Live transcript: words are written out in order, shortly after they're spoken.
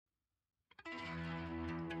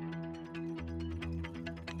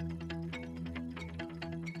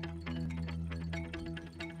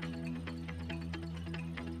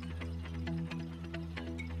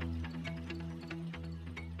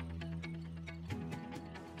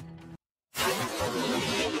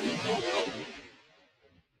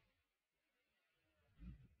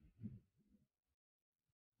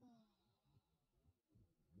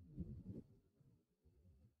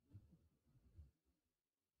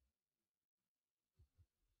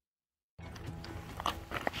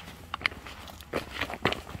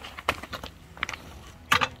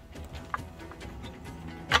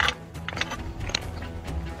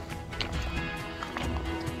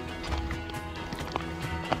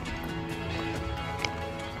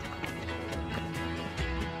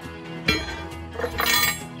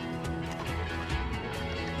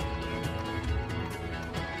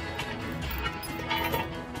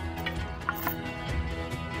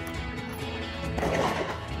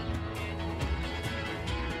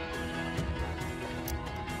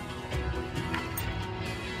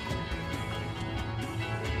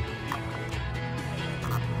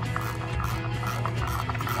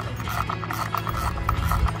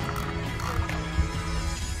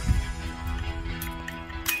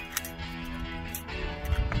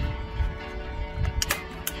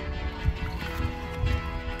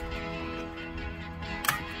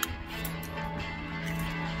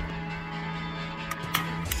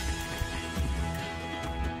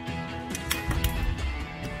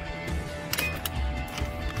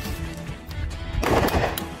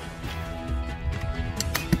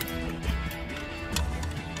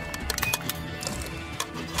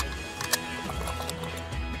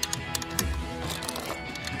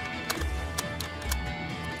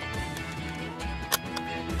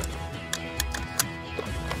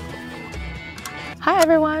Hi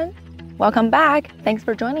everyone, welcome back. Thanks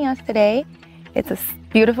for joining us today. It's a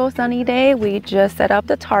beautiful sunny day. We just set up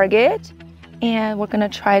the target and we're gonna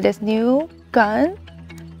try this new gun,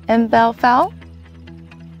 Imbel FAL.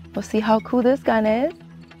 We'll see how cool this gun is.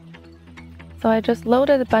 So I just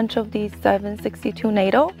loaded a bunch of these 7.62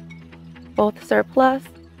 NATO, both surplus.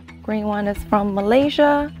 Green one is from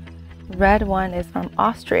Malaysia, red one is from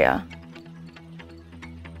Austria.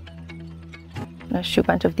 I'm gonna shoot a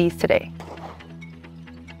bunch of these today.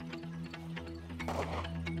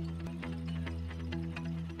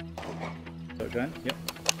 Gun? Yep.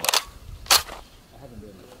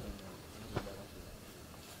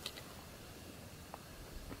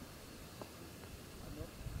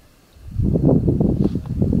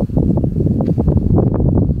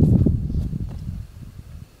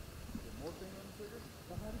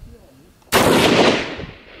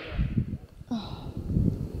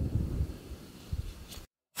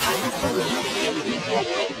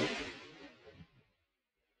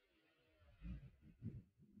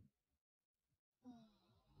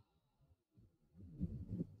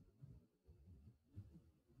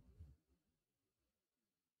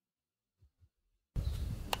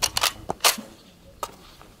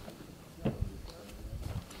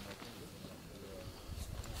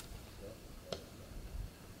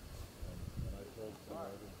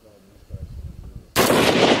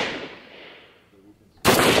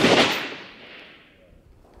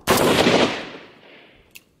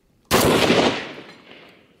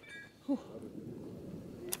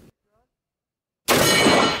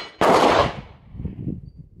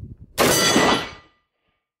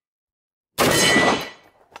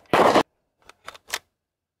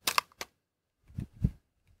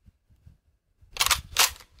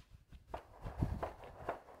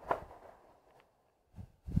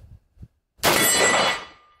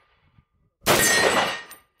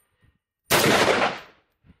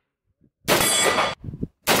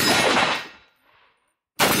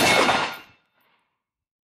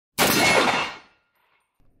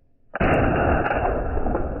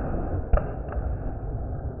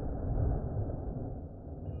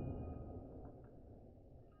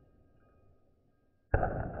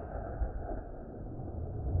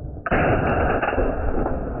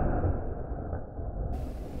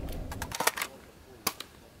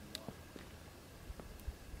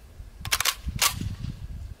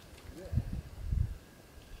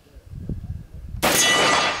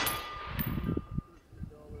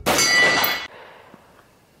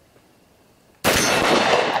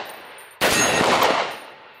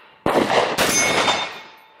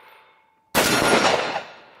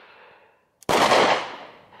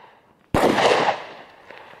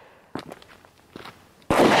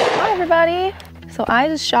 Everybody, so I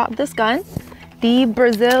just shot this gun, the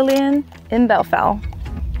Brazilian Imbel FAL,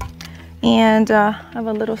 and I have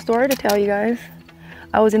a little story to tell you guys.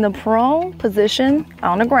 I was in the prone position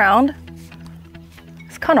on the ground.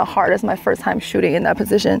 It's kind of hard. It's my first time shooting in that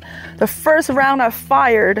position. The first round I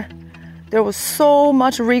fired, there was so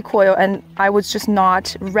much recoil and I was just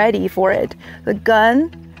not ready for it. The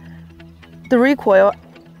gun, the recoil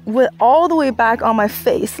went all the way back on my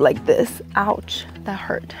face like this. Ouch, that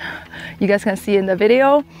hurt. You guys can see in the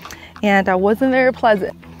video, and that wasn't very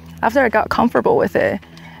pleasant. After I got comfortable with it,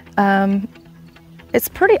 it's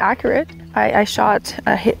pretty accurate. I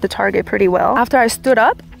hit the target pretty well. After I stood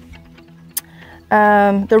up,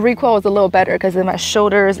 the recoil was a little better because my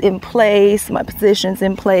shoulders in place, my position's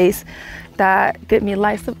in place. That gave me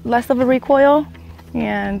less of a recoil,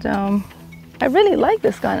 and I really like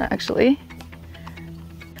this gun actually.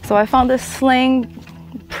 So I found this sling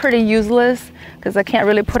pretty useless because I can't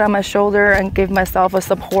really put on my shoulder and give myself a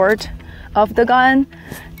support of the gun,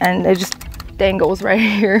 and it just dangles right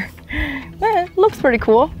here. It looks pretty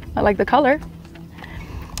cool. I like the color.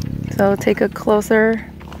 So take a closer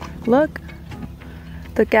look.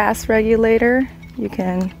 The gas regulator, you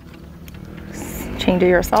can change it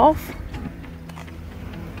yourself.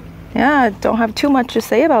 Yeah, I don't have too much to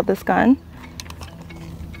say about this gun.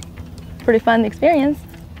 Pretty fun experience.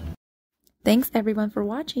 Thanks everyone for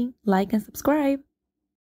watching. Like and subscribe.